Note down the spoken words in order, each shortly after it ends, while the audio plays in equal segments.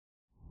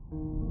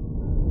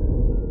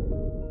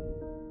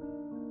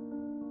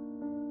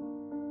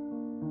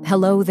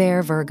Hello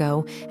there,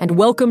 Virgo, and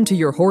welcome to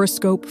your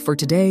horoscope for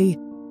today,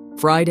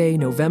 Friday,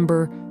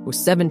 November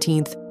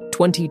 17th,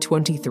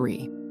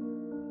 2023.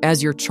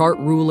 As your chart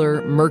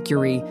ruler,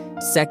 Mercury,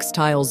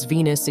 sextiles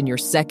Venus in your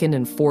second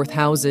and fourth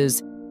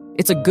houses,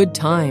 it's a good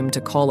time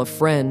to call a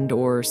friend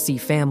or see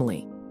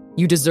family.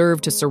 You deserve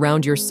to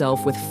surround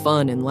yourself with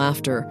fun and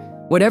laughter.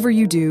 Whatever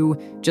you do,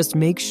 just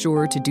make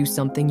sure to do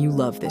something you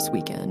love this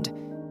weekend.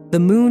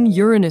 The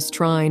Moon-Uranus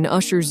trine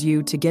ushers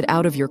you to get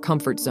out of your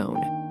comfort zone.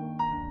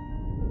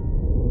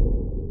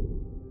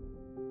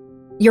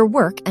 Your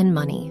work and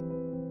money.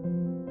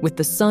 With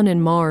the Sun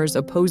and Mars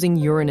opposing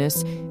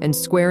Uranus and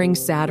squaring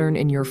Saturn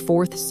in your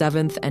 4th,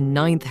 7th, and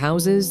 9th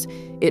houses,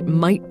 it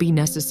might be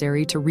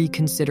necessary to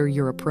reconsider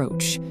your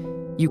approach.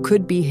 You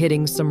could be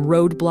hitting some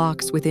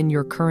roadblocks within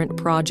your current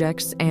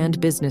projects and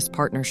business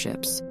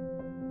partnerships.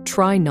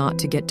 Try not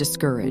to get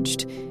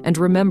discouraged, and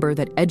remember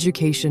that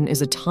education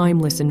is a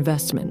timeless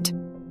investment.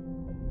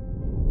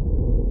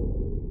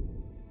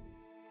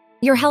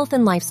 Your health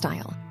and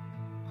lifestyle.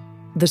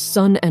 The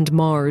Sun and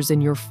Mars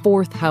in your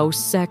 4th house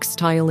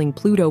sextiling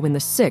Pluto in the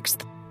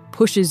 6th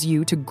pushes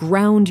you to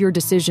ground your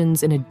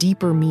decisions in a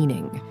deeper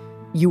meaning.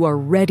 You are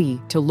ready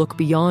to look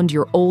beyond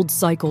your old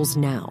cycles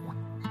now.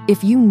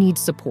 If you need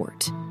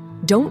support,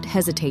 don't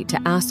hesitate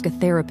to ask a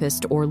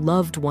therapist or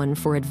loved one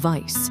for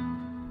advice.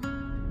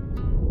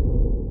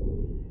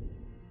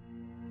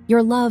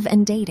 Your love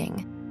and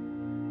dating.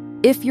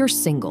 If you're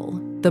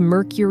single, the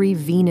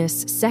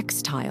Mercury-Venus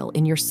sextile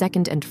in your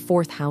 2nd and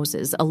 4th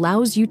houses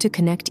allows you to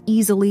connect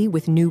easily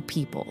with new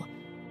people.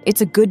 It's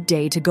a good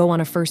day to go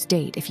on a first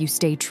date if you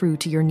stay true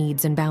to your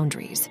needs and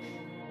boundaries.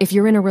 If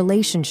you're in a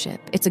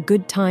relationship, it's a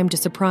good time to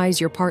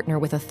surprise your partner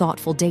with a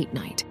thoughtful date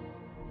night.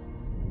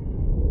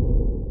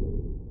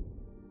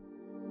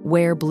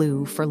 Wear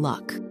blue for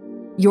luck.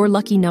 Your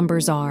lucky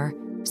numbers are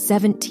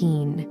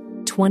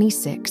 17,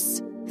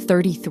 26,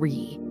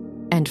 33,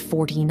 and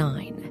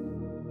 49.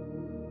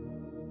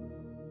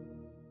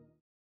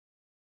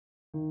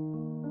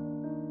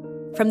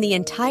 From the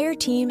entire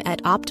team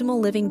at Optimal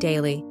Living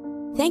Daily,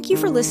 thank you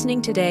for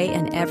listening today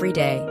and every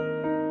day.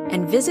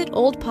 And visit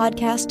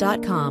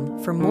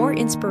oldpodcast.com for more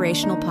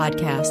inspirational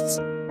podcasts.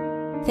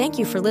 Thank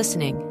you for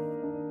listening.